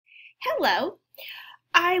Hello.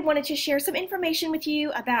 I wanted to share some information with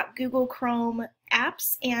you about Google Chrome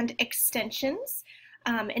apps and extensions,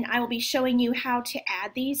 and I will be showing you how to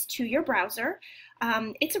add these to your browser.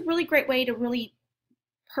 It's a really great way to really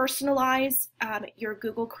personalize your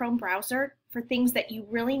Google Chrome browser for things that you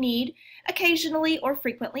really need occasionally or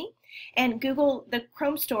frequently. And the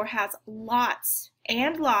Chrome store has lots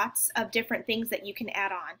and lots of different things that you can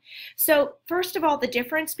add on. So first of all, the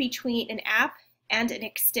difference between an app and an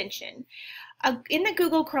extension. In the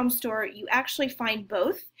Google Chrome store, you actually find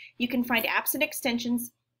both. You can find apps and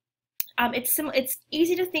extensions. It's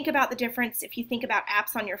easy to think about the difference if you think about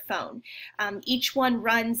apps on your phone. Each one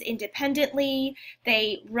runs independently.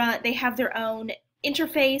 They have their own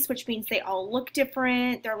interface, which means they all look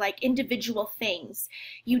different. They're like individual things.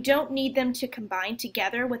 You don't need them to combine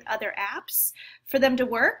together with other apps for them to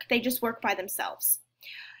work. They just work by themselves.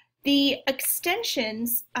 The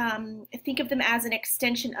extensions, think of them as an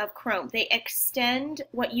extension of Chrome. They extend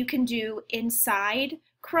what you can do inside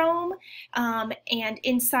Chrome and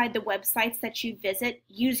inside the websites that you visit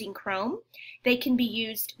using Chrome. They can be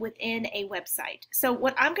used within a website. So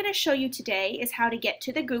what I'm going to show you today is how to get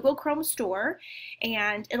to the Google Chrome store,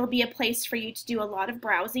 and it'll be a place for you to do a lot of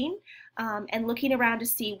browsing and looking around to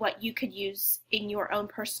see what you could use in your own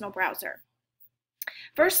personal browser.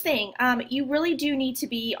 First thing, you really do need to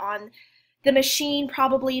be on the machine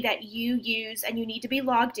probably that you use, and you need to be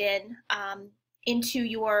logged in into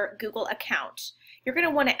your Google account. You're going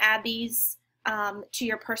to want to add these to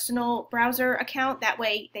your personal browser account. That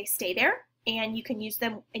way they stay there and you can use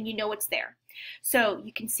them and you know it's there. So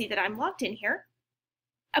you can see that I'm logged in here.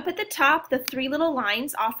 Up at the top, the three little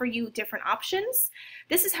lines offer you different options.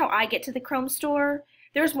 This is how I get to the Chrome store.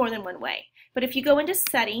 There's more than one way. But if you go into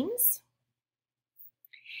Settings,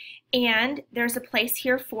 and there's a place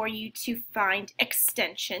here for you to find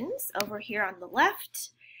extensions over here on the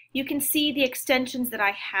left. You can see the extensions that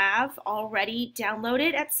I have already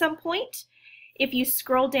downloaded at some point. If you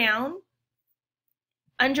scroll down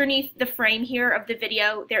underneath the frame here of the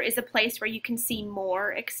video, there is a place where you can see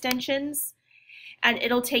more extensions, and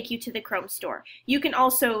it'll take you to the Chrome store. You can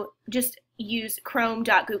also just use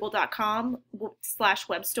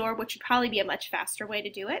chrome.google.com/webstore, which would probably be a much faster way to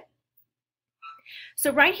do it.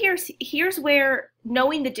 So right here's where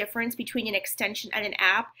knowing the difference between an extension and an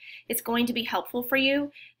app is going to be helpful for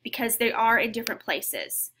you, because they are in different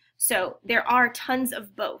places. So there are tons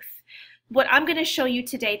of both. What I'm going to show you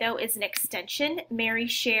today, though, is an extension. Mary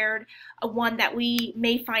shared one that we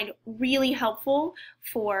may find really helpful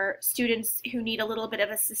for students who need a little bit of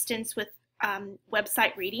assistance with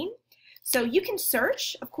website reading. So you can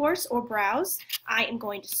search, of course, or browse. I am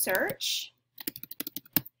going to search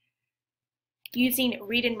using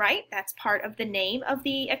Read and Write. That's part of the name of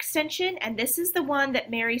the extension, and this is the one that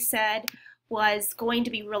Mary said was going to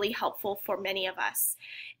be really helpful for many of us.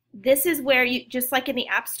 This is where you, just like in the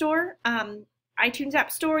App Store, iTunes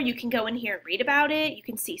App Store, you can go in here and read about it. You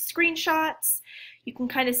can see screenshots. You can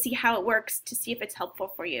kind of see how it works to see if it's helpful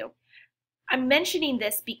for you. I'm mentioning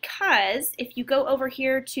this because if you go over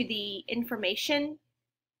here to the information,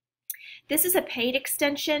 this is a paid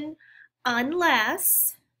extension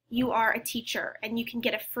unless you are a teacher, and you can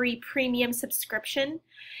get a free premium subscription,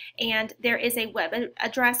 and there is a web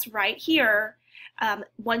address right here.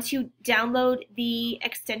 Once you download the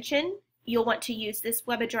extension, you'll want to use this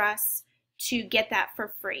web address to get that for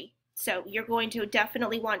free. So you're going to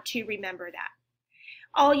definitely want to remember that.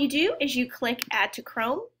 All you do is you click Add to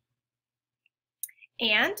Chrome,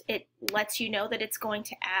 and it lets you know that it's going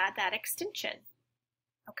to add that extension.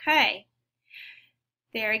 Okay,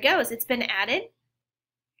 there it goes. It's been added.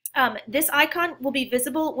 This icon will be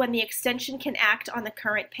visible when the extension can act on the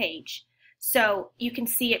current page. So you can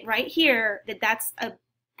see it right here that that's an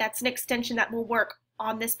extension that will work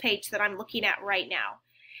on this page that I'm looking at right now.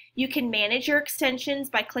 You can manage your extensions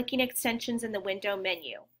by clicking extensions in the window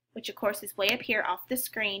menu, which of course is way up here off the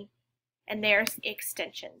screen, and there's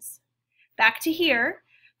extensions. Back to here,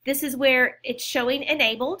 this is where it's showing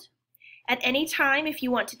enabled. At any time, if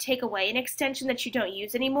you want to take away an extension that you don't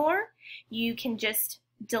use anymore, you can just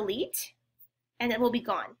delete and it will be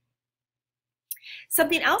gone.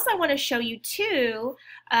 Something else I want to show you too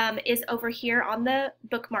is over here on the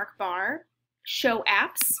bookmark bar, show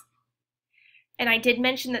apps. And I did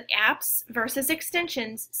mention that apps versus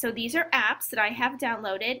extensions. So these are apps that I have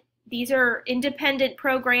downloaded. These are independent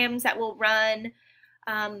programs that will run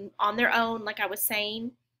on their own, like I was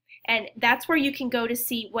saying. And that's where you can go to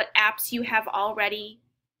see what apps you have already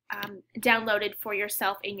downloaded for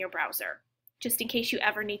yourself in your browser, just in case you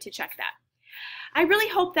ever need to check that. I really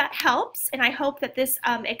hope that helps, and I hope that this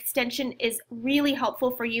extension is really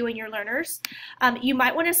helpful for you and your learners. You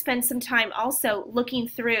might want to spend some time also looking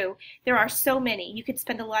through. There are so many. You could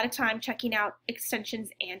spend a lot of time checking out extensions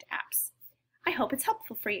and apps. I hope it's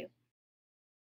helpful for you.